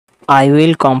I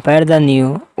will compare the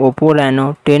new Oppo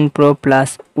Reno 10 Pro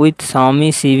Plus with Xiaomi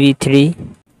Civi 3.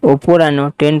 Oppo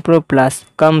Reno 10 Pro Plus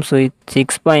comes with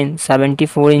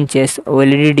 6.74 inches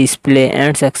OLED display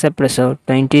and success ratio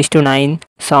 20:9.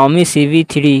 Xiaomi Civi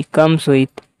 3 comes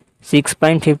with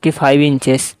 6.55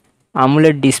 inches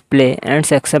AMOLED display and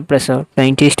success ratio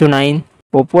 20:9.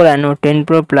 Oppo Reno 10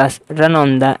 Pro Plus run on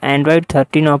the Android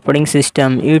 13 operating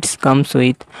system. It comes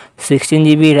with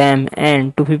 16GB RAM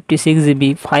and 256GB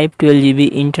 512GB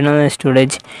internal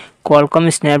storage, Qualcomm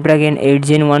Snapdragon 8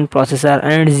 Gen 1 processor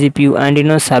and GPU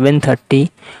Adreno 730.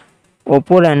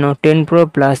 Oppo Reno 10 Pro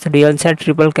Plus real set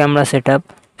triple camera setup,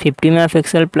 50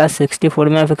 MP plus 64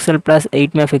 MP plus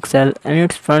 8 MP, and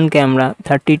its front camera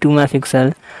 32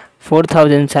 MP,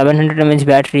 4700 mAh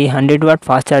battery, 100W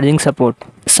fast charging support.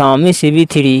 Xiaomi Civi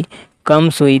 3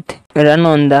 comes with run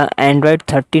on the Android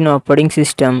 13 operating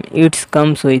system. It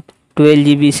comes with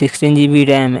 12GB 16GB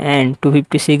RAM and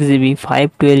 256GB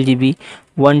 512GB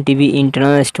 1TB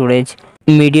internal storage,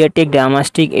 MediaTek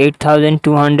Dimensity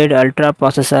 8200 Ultra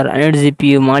processor and its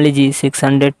GPU Mali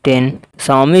G610.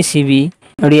 Xiaomi Civi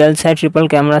real side triple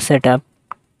camera setup,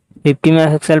 50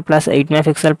 MP plus 8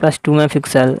 MP plus 2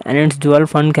 MP, and its dual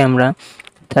front camera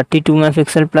 32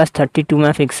 MP plus 32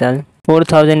 MP,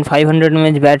 4500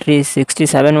 mAh battery,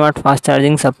 67W fast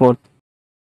charging support.